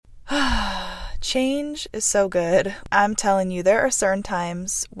Change is so good. I'm telling you, there are certain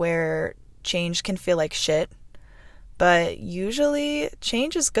times where change can feel like shit, but usually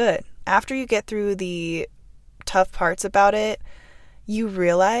change is good. After you get through the tough parts about it, you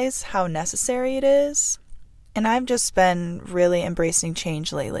realize how necessary it is. And I've just been really embracing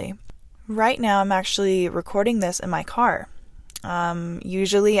change lately. Right now, I'm actually recording this in my car.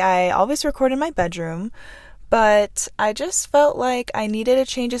 Usually I always record in my bedroom, but I just felt like I needed a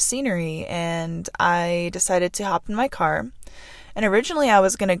change of scenery, and I decided to hop in my car. And originally I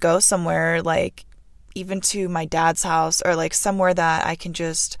was going to go somewhere like even to my dad's house, or like somewhere that I can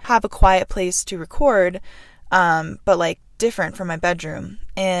just have a quiet place to record, but like different from my bedroom.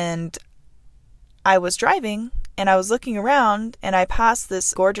 And I was driving and I was looking around and I passed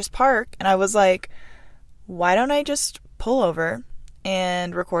this gorgeous park and I was like, why don't I just pull over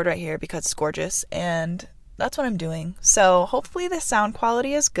and record right here because it's gorgeous? And that's what I'm doing. So hopefully the sound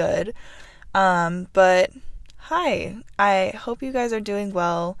quality is good. But hi, I hope you guys are doing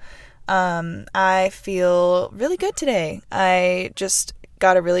well. I feel really good today. I just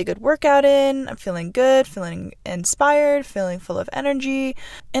got a really good workout in. I'm feeling good, feeling inspired, feeling full of energy.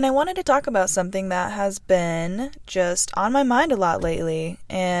 And I wanted to talk about something that has been just on my mind a lot lately,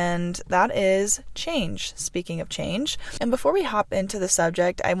 and that is change. Speaking of change. And before we hop into the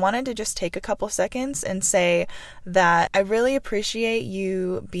subject, I wanted to just take a couple seconds and say that I really appreciate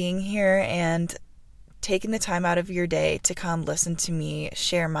you being here and taking the time out of your day to come listen to me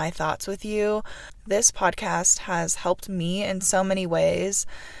share my thoughts with you. This podcast has helped me in so many ways,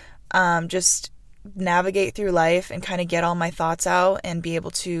 just navigate through life and kind of get all my thoughts out and be able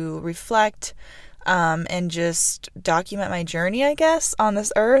to reflect and just document my journey, I guess, on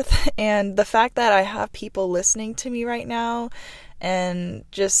this earth. And the fact that I have people listening to me right now and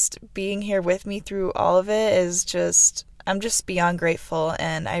just being here with me through all of it is just, I'm just beyond grateful,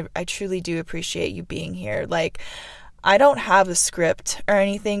 and I truly do appreciate you being here. Like, I don't have a script or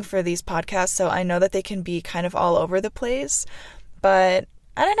anything for these podcasts, so I know that they can be kind of all over the place, but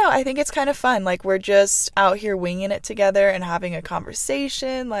I don't know, I think it's kind of fun. Like, we're just out here winging it together and having a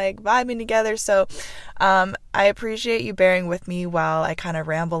conversation, like vibing together. So I appreciate you bearing with me while I kind of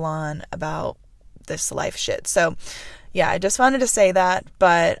ramble on about this life shit. So yeah, I just wanted to say that.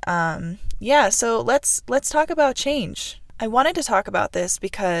 But yeah, so let's talk about change. I wanted to talk about this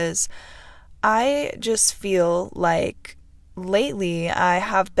because I just feel like lately I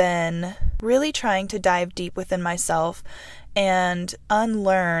have been really trying to dive deep within myself and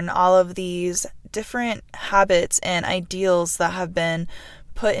unlearn all of these different habits and ideals that have been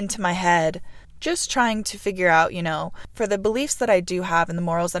put into my head. Just trying to figure out, for the beliefs that I do have and the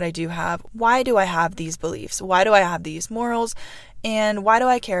morals that I do have, why do I have these beliefs? Why do I have these morals? And why do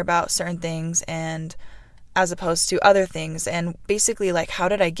I care about certain things and as opposed to other things? And basically, like, how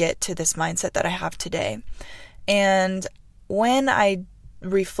did I get to this mindset that I have today? And when I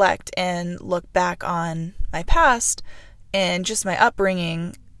reflect and look back on my past and just my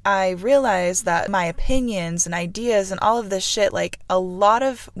upbringing, I realized that my opinions and ideas and all of this shit, like a lot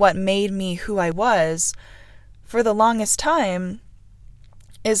of what made me who I was for the longest time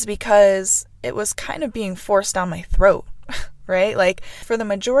is because it was kind of being forced down my throat, right? Like, for the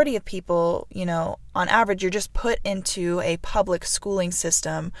majority of people, on average, you're just put into a public schooling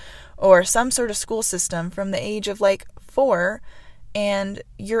system or some sort of school system from the age of like 4, and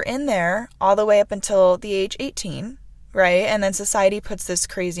you're in there all the way up until the age 18. Right? And then society puts this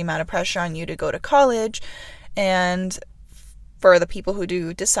crazy amount of pressure on you to go to college. And for the people who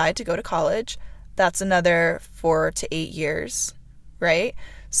do decide to go to college, that's another 4 to 8 years, right?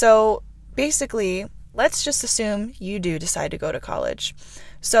 So basically, let's just assume you do decide to go to college.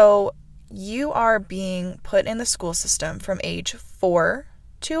 So you are being put in the school system from age 4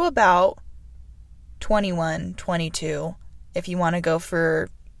 to about 21, 22. If you want to go for,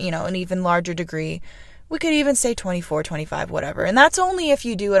 an even larger degree, we could even say 24, 25, whatever. And that's only if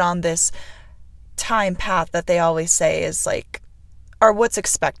you do it on this time path that they always say is like, or what's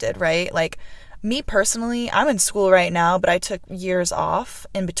expected, right? Like, me personally, I'm in school right now, but I took years off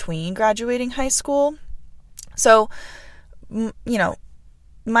in between graduating high school. So,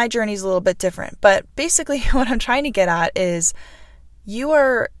 my journey's a little bit different. But basically what I'm trying to get at is you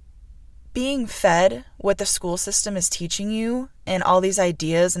are being fed what the school system is teaching you and all these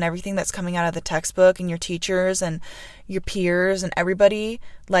ideas and everything that's coming out of the textbook and your teachers and your peers and everybody,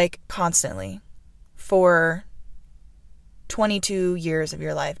 like, constantly for 22 years of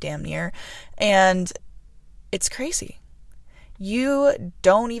your life, damn near. And it's crazy. You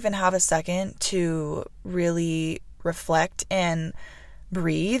don't even have a second to really reflect and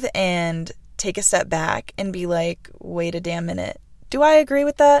breathe and take a step back and be like, wait a damn minute. Do I agree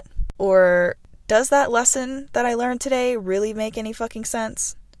with that? Or does that lesson that I learned today really make any fucking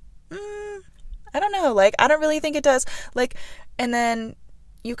sense? I don't know. Like, I don't really think it does. Like, and then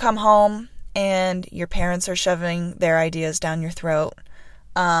you come home and your parents are shoving their ideas down your throat.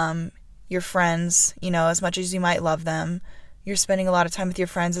 Your friends, you know, as much as you might love them, you're spending a lot of time with your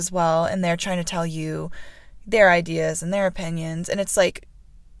friends as well, and they're trying to tell you their ideas and their opinions. And it's like,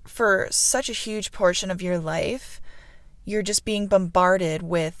 for such a huge portion of your life, you're just being bombarded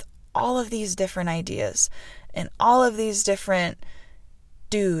with all of these different ideas and all of these different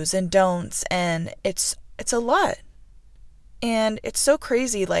do's and don'ts, and it's a lot. And it's so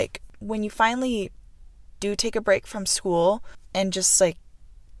crazy, like, when you finally do take a break from school and just, like,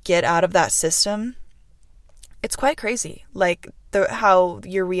 get out of that system, it's quite crazy. Like, how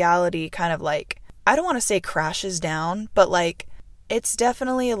your reality kind of, like, I don't want to say crashes down, but, like, it's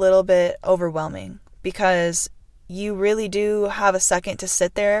definitely a little bit overwhelming, because you really do have a second to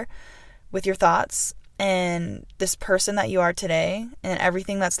sit there with your thoughts and this person that you are today and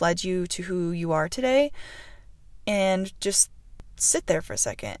everything that's led you to who you are today, and just sit there for a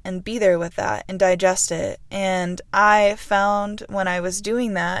second and be there with that and digest it. And I found when I was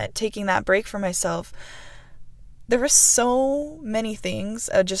doing that, taking that break for myself, there were so many things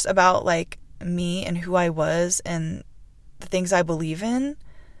just about, like, me and who I was and the things I believe in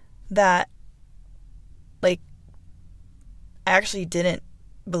that, like, I actually didn't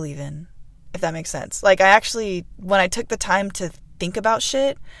believe in, if that makes sense. Like, I actually, when I took the time to think about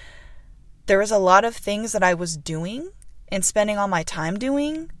shit, there was a lot of things that I was doing and spending all my time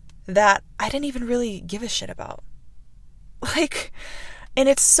doing that I didn't even really give a shit about. Like, and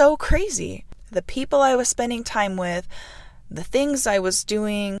it's so crazy. The people I was spending time with, the things I was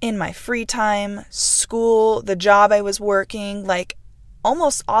doing in my free time, school, the job I was working, like,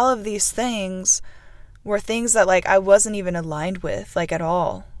 almost all of these things were things that, like, I wasn't even aligned with, like, at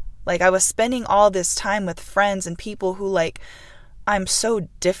all. Like, I was spending all this time with friends and people who, like, I'm so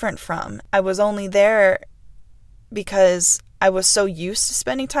different from. I was only there because I was so used to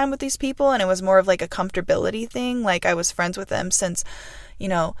spending time with these people, and it was more of, like, a comfortability thing. Like, I was friends with them since, you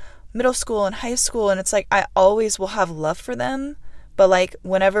know, middle school and high school, and it's like I always will have love for them, but, like,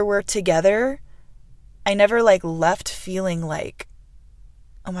 whenever we're together, I never, like, left feeling like,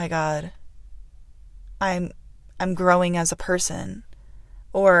 oh my God, I'm growing as a person,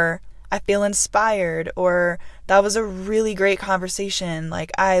 or I feel inspired, or that was a really great conversation,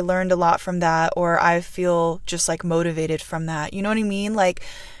 like, I learned a lot from that, or I feel just, like, motivated from that, you know what I mean? Like,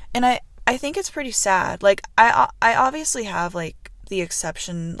 and I think it's pretty sad. Like, I obviously have, like, the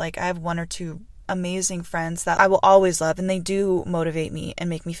exception, like, I have one or two amazing friends that I will always love, and they do motivate me and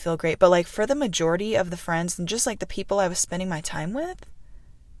make me feel great, but, like, for the majority of the friends and just, like, the people I was spending my time with,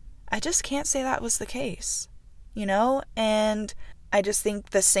 I just can't say that was the case, you know? And I just think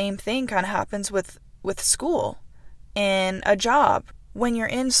the same thing kind of happens with school and a job. When you're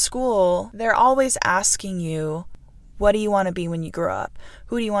in school, they're always asking you, what do you want to be when you grow up?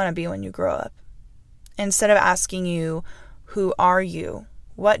 Who do you want to be when you grow up? Instead of asking you, who are you?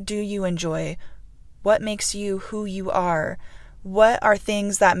 What do you enjoy? What makes you who you are? What are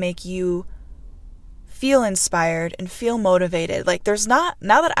things that make you feel inspired and feel motivated? Like, there's not,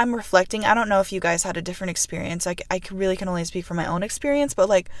 now that I'm reflecting, I don't know if you guys had a different experience. I really can only speak from my own experience, but,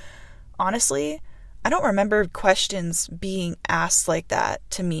 like, honestly, I don't remember questions being asked like that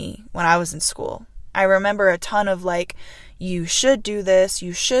to me when I was in school. I remember a ton of, like, you should do this,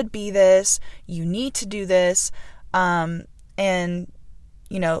 you should be this, you need to do this, and,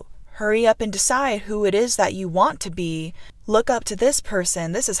 you know, hurry up and decide who it is that you want to be. Look up to this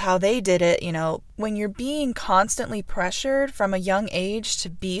person. This is how they did it. You know, when you're being constantly pressured from a young age to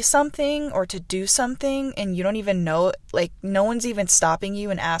be something or to do something, and you don't even know, like, no one's even stopping you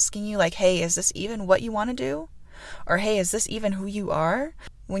and asking you, like, hey, is this even what you want to do? Or, hey, is this even who you are?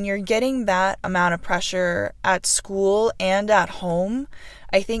 When you're getting that amount of pressure at school and at home,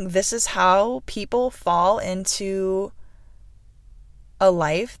 I think this is how people fall into a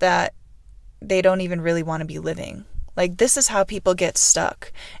life that they don't even really want to be living. Like, this is how people get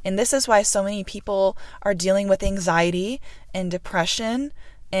stuck. And this is why so many people are dealing with anxiety and depression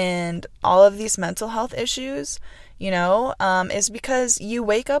and all of these mental health issues, you know, is because you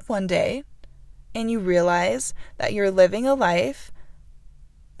wake up one day and you realize that you're living a life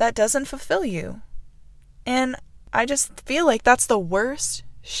that doesn't fulfill you. And I just feel like that's the worst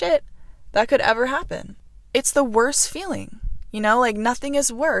shit that could ever happen. It's the worst feeling. You know, like, nothing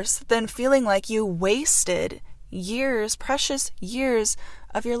is worse than feeling like you wasted years, precious years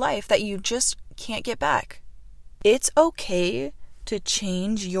of your life that you just can't get back. It's okay to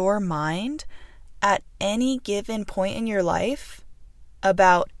change your mind at any given point in your life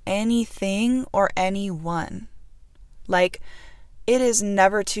about anything or anyone. Like, it is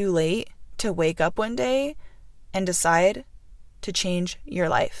never too late to wake up one day and decide to change your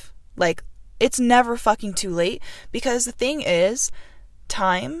life. Like, it's never fucking too late, because the thing is,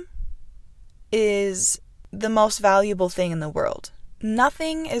 time is the most valuable thing in the world.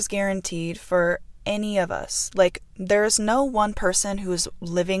 Nothing is guaranteed for any of us. Like, there's no one person who is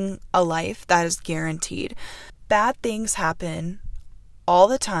living a life that is guaranteed. Bad things happen all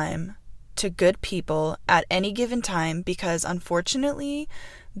the time to good people at any given time, because unfortunately,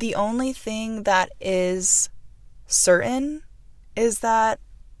 the only thing that is certain is that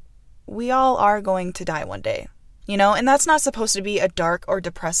we all are going to die one day, you know? And that's not supposed to be a dark or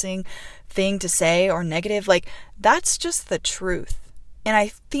depressing thing to say or negative. Like, that's just the truth. And I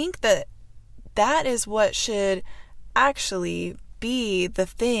think that that is what should actually be the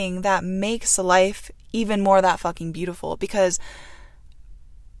thing that makes life even more that fucking beautiful, because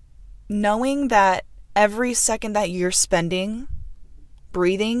knowing that every second that you're spending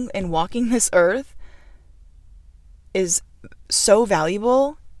breathing and walking this earth is so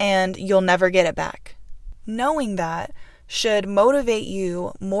valuable and you'll never get it back. Knowing that should motivate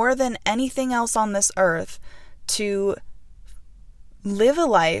you more than anything else on this earth to live a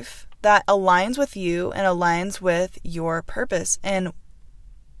life that aligns with you and aligns with your purpose and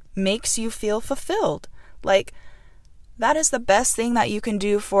makes you feel fulfilled. Like, that is the best thing that you can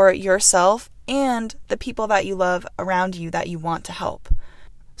do for yourself and the people that you love around you that you want to help.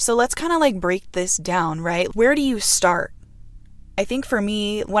 So let's kind of like break this down, right? Where do you start? I think for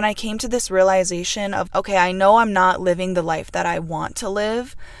me, when I came to this realization of, okay, I know I'm not living the life that I want to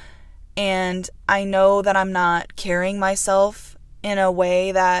live, and I know that I'm not carrying myself in a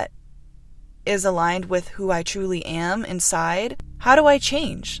way that is aligned with who I truly am inside. How do I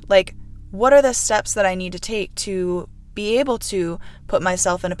change? Like, what are the steps that I need to take to be able to put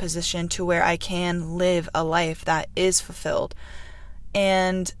myself in a position to where I can live a life that is fulfilled?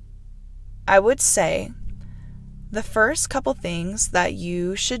 And I would say the first couple things that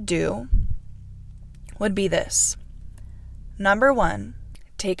you should do would be this. Number one,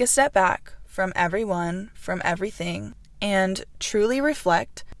 take a step back from everyone, from everything, and truly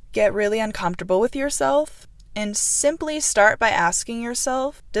reflect. Get really uncomfortable with yourself and simply start by asking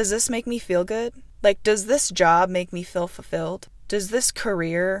yourself, does this make me feel good? Like, does this job make me feel fulfilled? Does this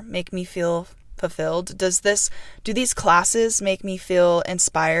career make me feel fulfilled? Do these classes make me feel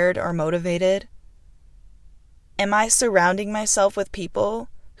inspired or motivated? Am I surrounding myself with people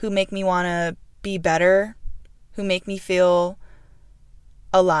who make me want to be better, who make me feel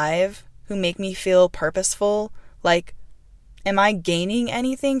alive, who make me feel purposeful? Like, am I gaining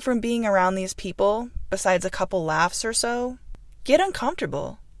anything from being around these people besides a couple laughs or so? Get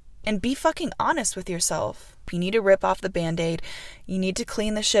uncomfortable and be fucking honest with yourself. You need to rip off the Band-Aid. You need to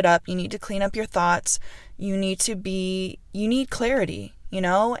clean the shit up. You need to clean up your thoughts. You need clarity, you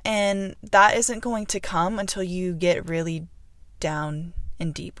know? And that isn't going to come until you get really down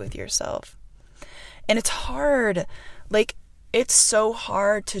and deep with yourself. And it's hard. Like, it's so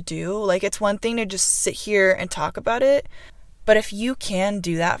hard to do. Like, it's one thing to just sit here and talk about it. But if you can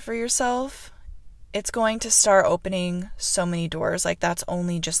do that for yourself, it's going to start opening so many doors. Like, that's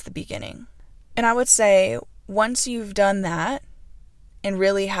only just the beginning. And I would say, once you've done that and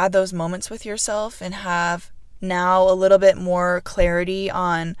really had those moments with yourself and have now a little bit more clarity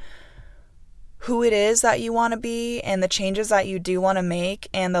on who it is that you want to be and the changes that you do want to make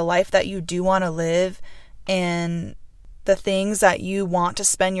and the life that you do want to live and the things that you want to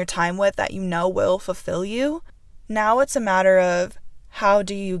spend your time with that you know will fulfill you, now it's a matter of how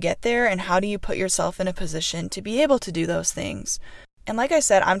do you get there and how do you put yourself in a position to be able to do those things. And like I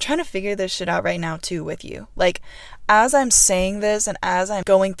said, I'm trying to figure this shit out right now too with you. Like, as I'm saying this and as I'm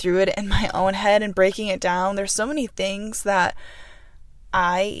going through it in my own head and breaking it down, there's so many things that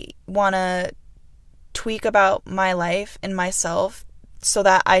I want to tweak about my life and myself so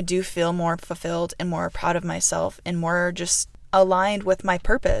that I do feel more fulfilled and more proud of myself and more just aligned with my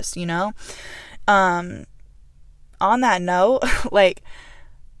purpose, you know? On that note, like,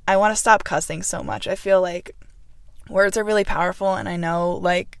 I want to stop cussing so much. I feel like words are really powerful, and I know,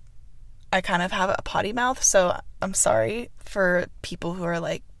 like, I kind of have a potty mouth, so I'm sorry for people who are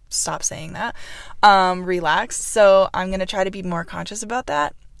like, stop saying that. Relax. So I'm going to try to be more conscious about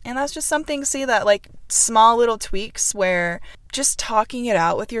that. And that's just something, see, that like small little tweaks where just talking it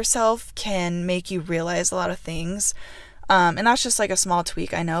out with yourself can make you realize a lot of things. And that's just like a small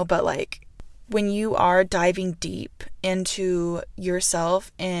tweak, I know, but like when you are diving deep into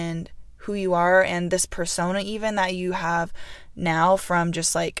yourself and who you are and this persona even that you have now from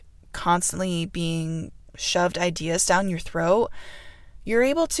just like constantly being shoved ideas down your throat, you're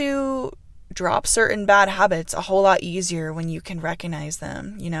able to drop certain bad habits a whole lot easier when you can recognize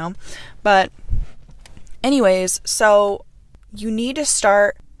them, you know? But anyways, so you need to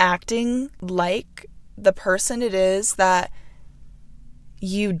start acting like the person it is that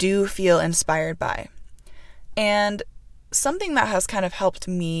you do feel inspired by. And something that has kind of helped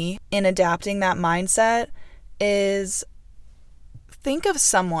me in adapting that mindset is think of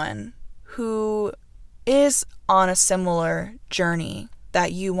someone who is on a similar journey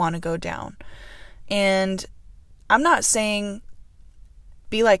that you want to go down. And I'm not saying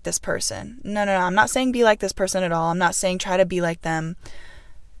be like this person. No, I'm not saying be like this person at all. I'm not saying try to be like them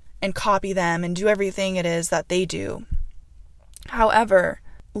and copy them and do everything it is that they do. However,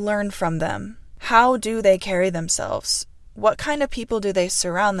 learn from them. How do they carry themselves? What kind of people do they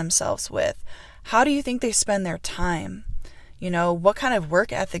surround themselves with? How do you think they spend their time? You know, what kind of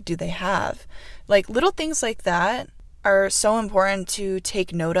work ethic do they have? Like, little things like that are so important to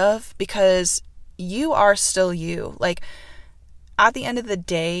take note of, because you are still you. Like, at the end of the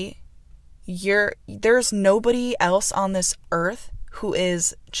day, there's nobody else on this earth who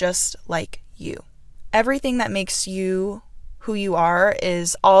is just like you. Everything that makes you who you are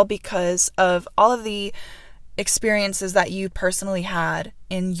is all because of all of the experiences that you personally had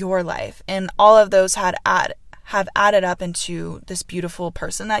in your life, and all of those have added up into this beautiful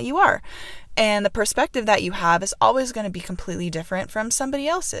person that you are. And the perspective that you have is always going to be completely different from somebody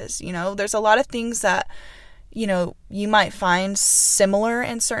else's. You know, there's a lot of things that, you know, you might find similar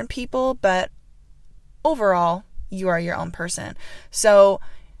in certain people, but overall, you are your own person. So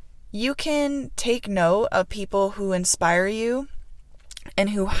you can take note of people who inspire you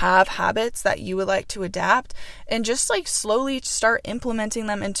and who have habits that you would like to adapt, and just like slowly start implementing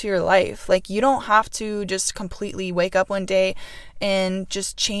them into your life. Like, you don't have to just completely wake up one day and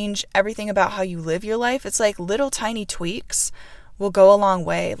just change everything about how you live your life. It's like little tiny tweaks will go a long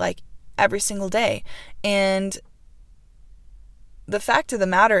way, like every single day. And the fact of the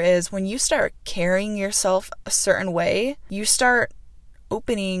matter is, when you start carrying yourself a certain way, you start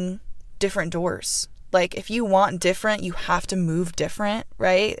opening different doors. Like, if you want different, you have to move different,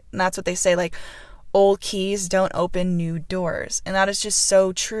 right? And that's what they say, like, old keys don't open new doors. And that is just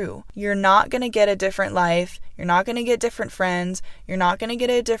so true. You're not going to get a different life. You're not going to get different friends. You're not going to get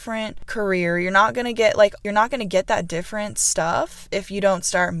a different career. You're not going to get that different stuff if you don't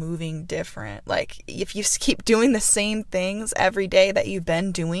start moving different. Like, if you keep doing the same things every day that you've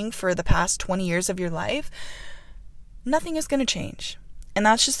been doing for the past 20 years of your life, nothing is going to change. And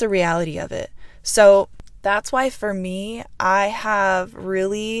that's just the reality of it. So that's why for me, I have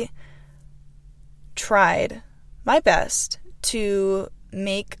really tried my best to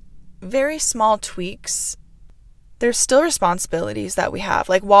make very small tweaks. There's still responsibilities that we have.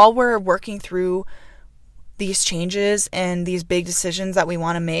 Like, while we're working through these changes and these big decisions that we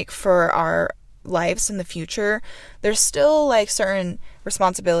want to make for our lives in the future, there's still like certain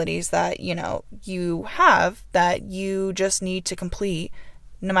responsibilities that, you know, you have that you just need to complete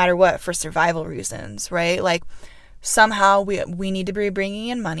no matter what, for survival reasons, right? Like, somehow we need to be bringing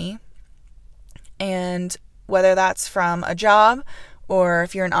in money, and whether that's from a job or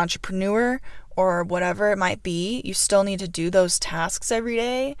if you're an entrepreneur or whatever it might be, you still need to do those tasks every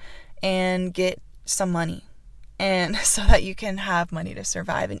day and get some money, and so that you can have money to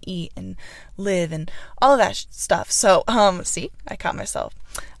survive and eat and live and all of that stuff. So, see, I caught myself.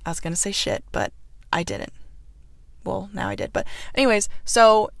 I was going to say shit, but I didn't. Well, now I did. But anyways,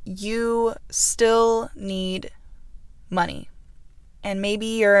 so you still need money. And maybe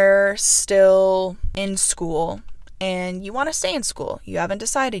you're still in school and you want to stay in school. You haven't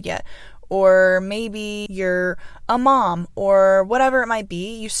decided yet. Or maybe you're a mom or whatever it might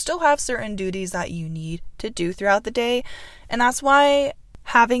be. You still have certain duties that you need to do throughout the day. And that's why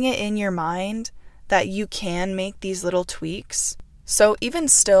having it in your mind that you can make these little tweaks. So even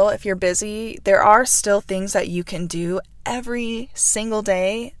still, if you're busy, there are still things that you can do every single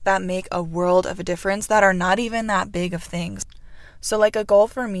day that make a world of a difference, that are not even that big of things. So like, a goal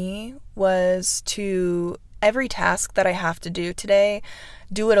for me was to, every task that I have to do today,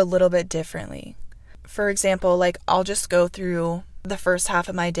 do it a little bit differently. For example, like, I'll just go through the first half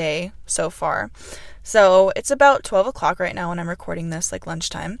of my day so far. So it's about 12 o'clock right now when I'm recording this, like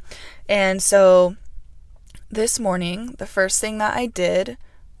lunchtime. And so this morning, the first thing that I did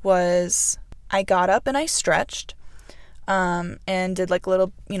was I got up and I stretched, and did like a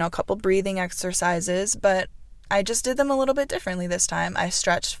little, a couple breathing exercises, but I just did them a little bit differently this time. I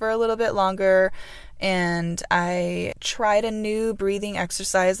stretched for a little bit longer, and I tried a new breathing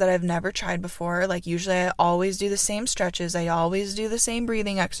exercise that I've never tried before. Like, usually I always do the same stretches, I always do the same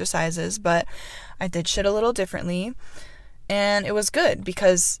breathing exercises, but I did shit a little differently. And it was good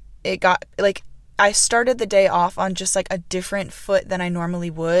because it got, like, I started the day off on just like a different foot than I normally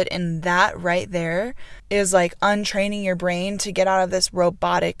would. And that right there is like untraining your brain to get out of this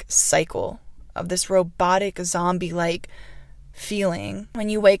robotic cycle, of this robotic zombie-like feeling. When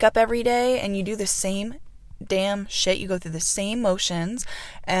you wake up every day and you do the same damn shit, you go through the same motions,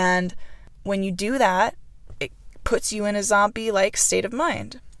 and when you do that, it puts you in a zombie-like state of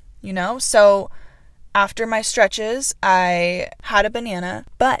mind, you know? So after my stretches, I had a banana,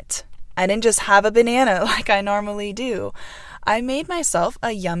 but I didn't just have a banana like I normally do. I made myself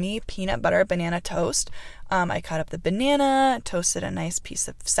a yummy peanut butter banana toast. I cut up the banana, toasted a nice piece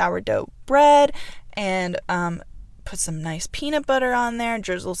of sourdough bread, and put some nice peanut butter on there,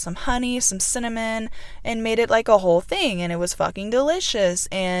 drizzled some honey, some cinnamon, and made it like a whole thing. And it was fucking delicious,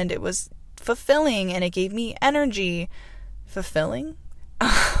 and it was fulfilling, and it gave me energy. Fulfilling?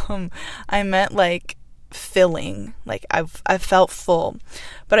 I meant like filling. Like I felt full.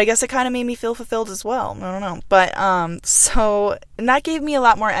 But I guess it kind of made me feel fulfilled as well. I don't know. But so, and that gave me a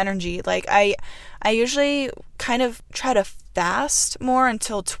lot more energy. Like I usually kind of try to fast more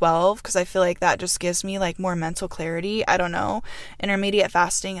until 12 because I feel like that just gives me like more mental clarity. I don't know. Intermediate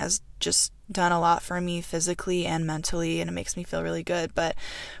fasting has just done a lot for me physically and mentally, and it makes me feel really good. But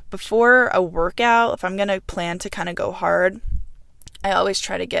before a workout, if I'm going to plan to kind of go hard, I always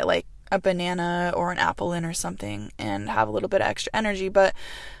try to get like a banana or an apple in or something and have a little bit of extra energy. But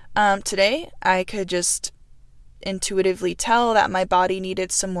today I could just intuitively tell that my body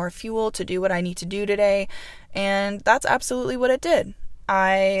needed some more fuel to do what I need to do today, and that's absolutely what it did.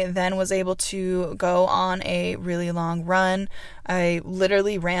 I then was able to go on a really long run. I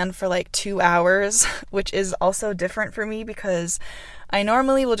literally ran for like 2 hours, which is also different for me because I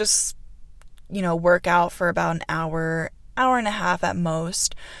normally will just, work out for about an hour and a half at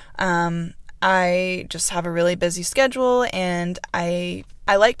most. I just have a really busy schedule, and I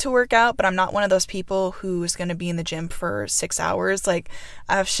like to work out, but I'm not one of those people who's going to be in the gym for 6 hours. Like,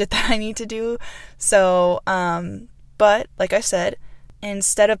 I have shit that I need to do. So, but like I said,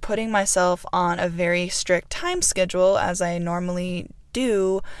 instead of putting myself on a very strict time schedule as I normally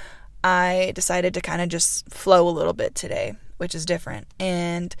do, I decided to kind of just flow a little bit today, which is different.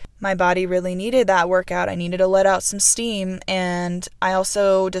 And my body really needed that workout. I needed to let out some steam. And I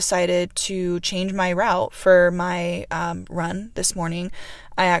also decided to change my route for my run this morning.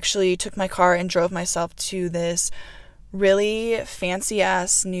 I actually took my car and drove myself to this really fancy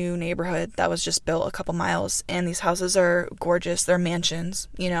ass new neighborhood that was just built a couple miles. And these houses are gorgeous. They're mansions,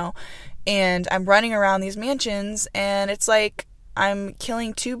 and I'm running around these mansions, and it's like I'm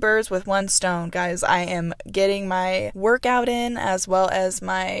killing 2 birds with 1 stone, guys. I am getting my workout in as well as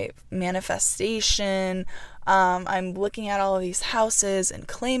my manifestation. I'm looking at all of these houses and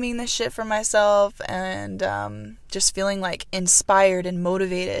claiming this shit for myself, and just feeling like inspired and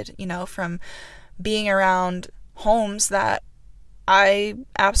motivated, from being around homes that I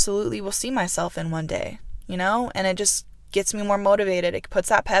absolutely will see myself in one day, and it just gets me more motivated. It puts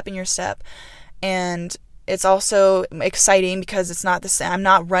that pep in your step, and it's also exciting because it's not the same. I'm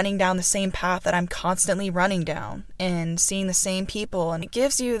not running down the same path that I'm constantly running down and seeing the same people. And it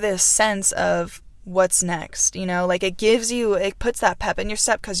gives you this sense of what's next, like it puts that pep in your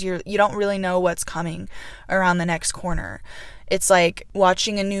step because you don't really know what's coming around the next corner. It's like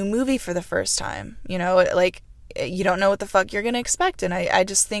watching a new movie for the first time, like you don't know what the fuck you're going to expect. And I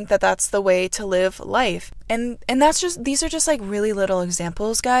just think that that's the way to live life. And these are just like really little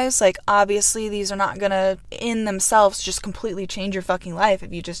examples, guys. Like, obviously these are not going to in themselves just completely change your fucking life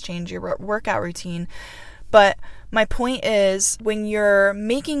if you just change your workout routine. But my point is, when you're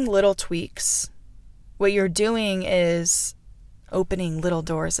making little tweaks, what you're doing is opening little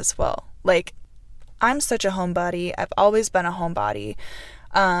doors as well. Like, I'm such a homebody. I've always been a homebody.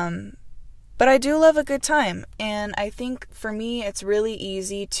 But I do love a good time, and I think for me it's really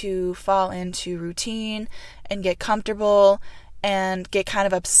easy to fall into routine and get comfortable and get kind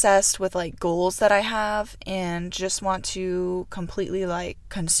of obsessed with like goals that I have and just want to completely like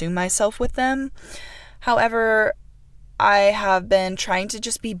consume myself with them. However, I have been trying to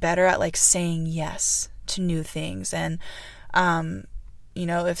just be better at like saying yes to new things, and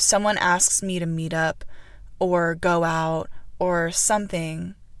if someone asks me to meet up or go out or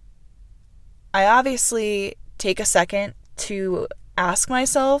something, I obviously take a second to ask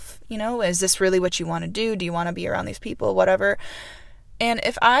myself, is this really what you want to do? Do you want to be around these people? Whatever. And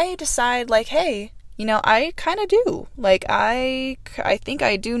if I decide like, hey, I kind of do. Like, I think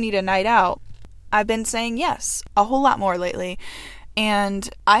I do need a night out. I've been saying yes a whole lot more lately. And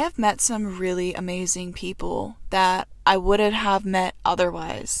I have met some really amazing people that I wouldn't have met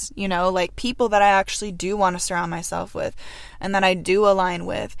otherwise, like people that I actually do want to surround myself with and that I do align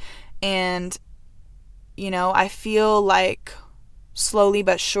with. And, I feel like slowly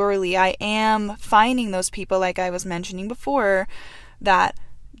but surely I am finding those people, like I was mentioning before, that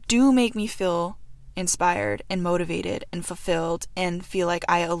do make me feel inspired and motivated and fulfilled and feel like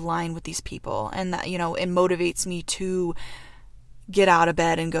I align with these people, and that, it motivates me to get out of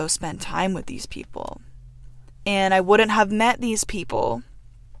bed and go spend time with these people. And I wouldn't have met these people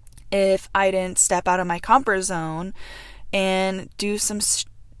if I didn't step out of my comfort zone and do some shit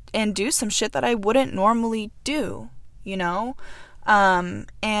that I wouldn't normally do,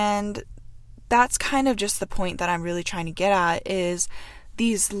 and that's kind of just the point that I'm really trying to get at, is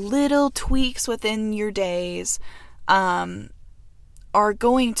these little tweaks within your days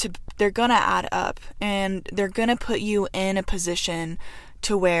they're gonna add up, and they're gonna put you in a position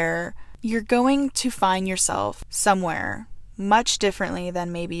to where you're going to find yourself somewhere much differently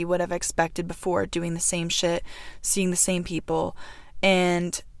than maybe you would have expected before, doing the same shit, seeing the same people.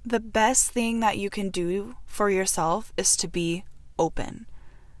 And the best thing that you can do for yourself is to be open,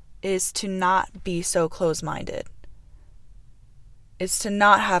 is to not be so closed-minded, is to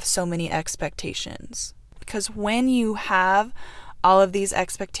not have so many expectations. Because when you have all of these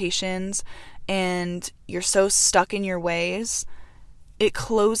expectations and you're so stuck in your ways, it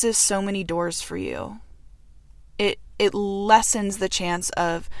closes so many doors for you. It lessens the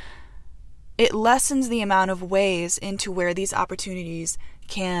amount of ways into where these opportunities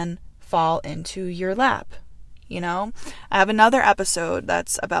can fall into your lap. I have another episode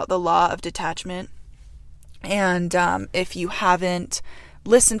that's about the law of detachment. And if you haven't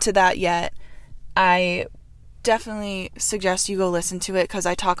listened to that yet, I definitely suggest you go listen to it, because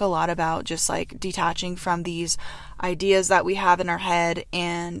I talk a lot about just like detaching from these ideas that we have in our head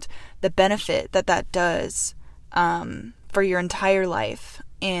and the benefit that does for your entire life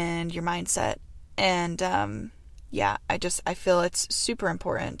and your mindset. And I feel it's super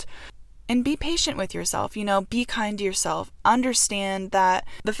important. And be patient with yourself, be kind to yourself. Understand that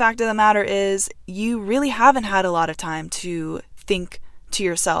the fact of the matter is you really haven't had a lot of time to think to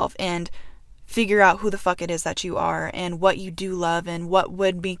yourself and figure out who the fuck it is that you are and what you do love and what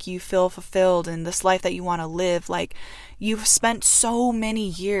would make you feel fulfilled in this life that you want to live. Like, you've spent so many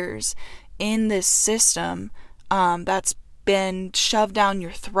years in this system that's been shoved down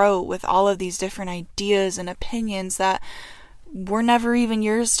your throat with all of these different ideas and opinions that were never even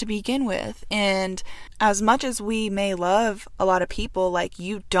yours to begin with. And as much as we may love a lot of people, like,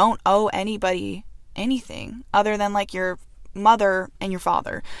 you don't owe anybody anything other than like your mother and your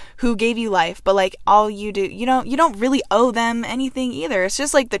father who gave you life. But like, all you do, you don't really owe them anything either. It's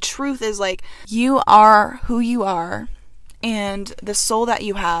just like, the truth is, like, you are who you are, and the soul that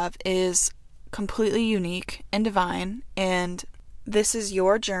you have is completely unique and divine, and this is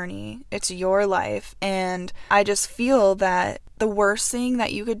your journey, it's your life. And I just feel that the worst thing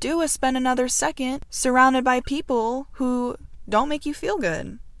that you could do is spend another second surrounded by people who don't make you feel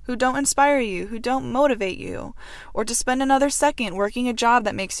good, who don't inspire you, who don't motivate you, or to spend another second working a job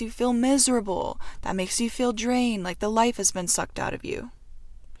that makes you feel miserable, that makes you feel drained, like the life has been sucked out of you,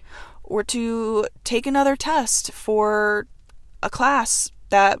 or to take another test for a class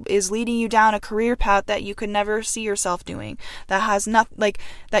that is leading you down a career path that you could never see yourself doing, that has nothing, like,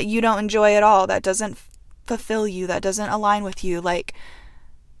 that you don't enjoy at all, that doesn't fulfill you, that doesn't align with you. Like,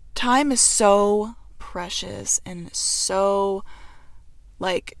 time is so precious and so,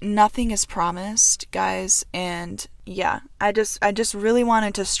 like, nothing is promised, guys. And yeah, I just really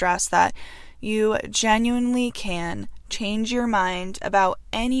wanted to stress that you genuinely can change your mind about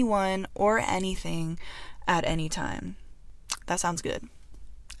anyone or anything at any time. That sounds good.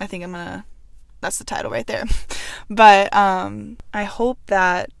 I think that's the title right there. But I hope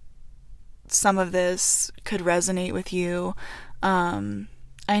that some of this could resonate with you.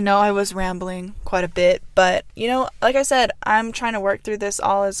 I know I was rambling quite a bit, but like I said, I'm trying to work through this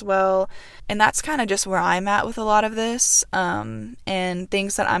all as well. And that's kind of just where I'm at with a lot of this, and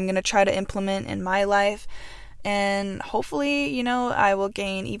things that I'm going to try to implement in my life. And hopefully, I will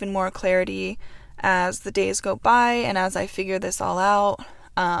gain even more clarity as the days go by and as I figure this all out.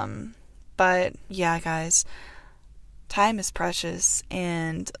 But yeah, guys, time is precious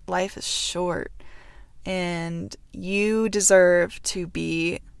and life is short, and you deserve to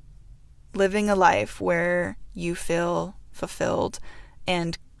be living a life where you feel fulfilled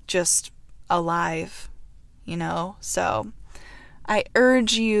and just alive, So I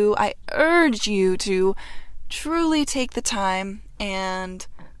urge you to truly take the time and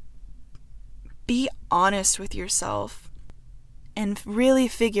be honest with yourself and really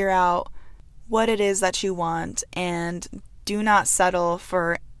figure out what it is that you want, and do not settle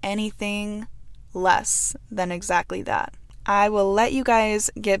for anything less than exactly that. I will let you guys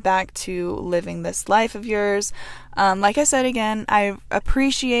get back to living this life of yours. Like I said again, I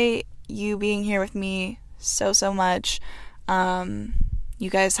appreciate you being here with me so much. You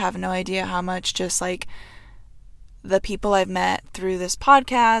guys have no idea how much just like the people I've met through this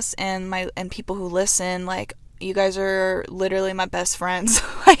podcast and people who listen, like, you guys are literally my best friends.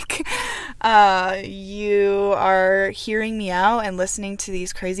 Like, you are hearing me out and listening to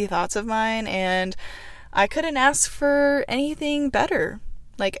these crazy thoughts of mine, and I couldn't ask for anything better,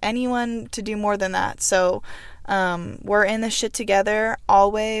 like anyone to do more than that. So we're in this shit together.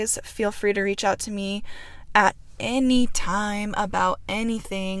 Always feel free to reach out to me at any time about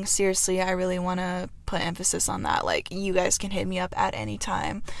anything. Seriously, I really want to put emphasis on that. Like, you guys can hit me up at any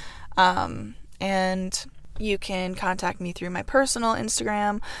time. And you can contact me through my personal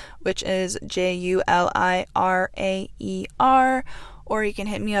Instagram, which is JULIRAER, or you can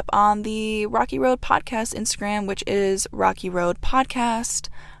hit me up on the Rocky Road Podcast Instagram, which is Rocky Road Podcast.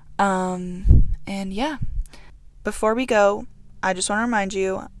 And yeah, before we go, I just want to remind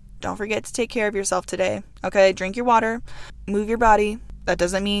you, don't forget to take care of yourself today. Okay, drink your water, move your body. That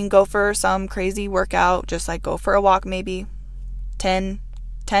doesn't mean go for some crazy workout. Just like go for a walk, maybe 10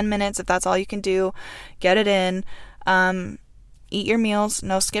 minutes if that's all you can do. Get it in. Eat your meals,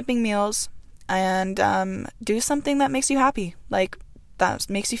 no skipping meals, and do something that makes you happy. Like, that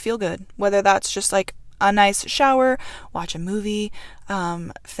makes you feel good. Whether that's just like a nice shower, watch a movie,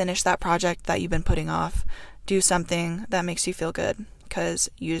 finish that project that you've been putting off. Do something that makes you feel good, because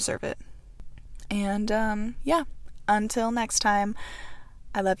you deserve it. And yeah, until next time,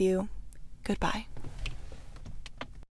 I love you. Goodbye.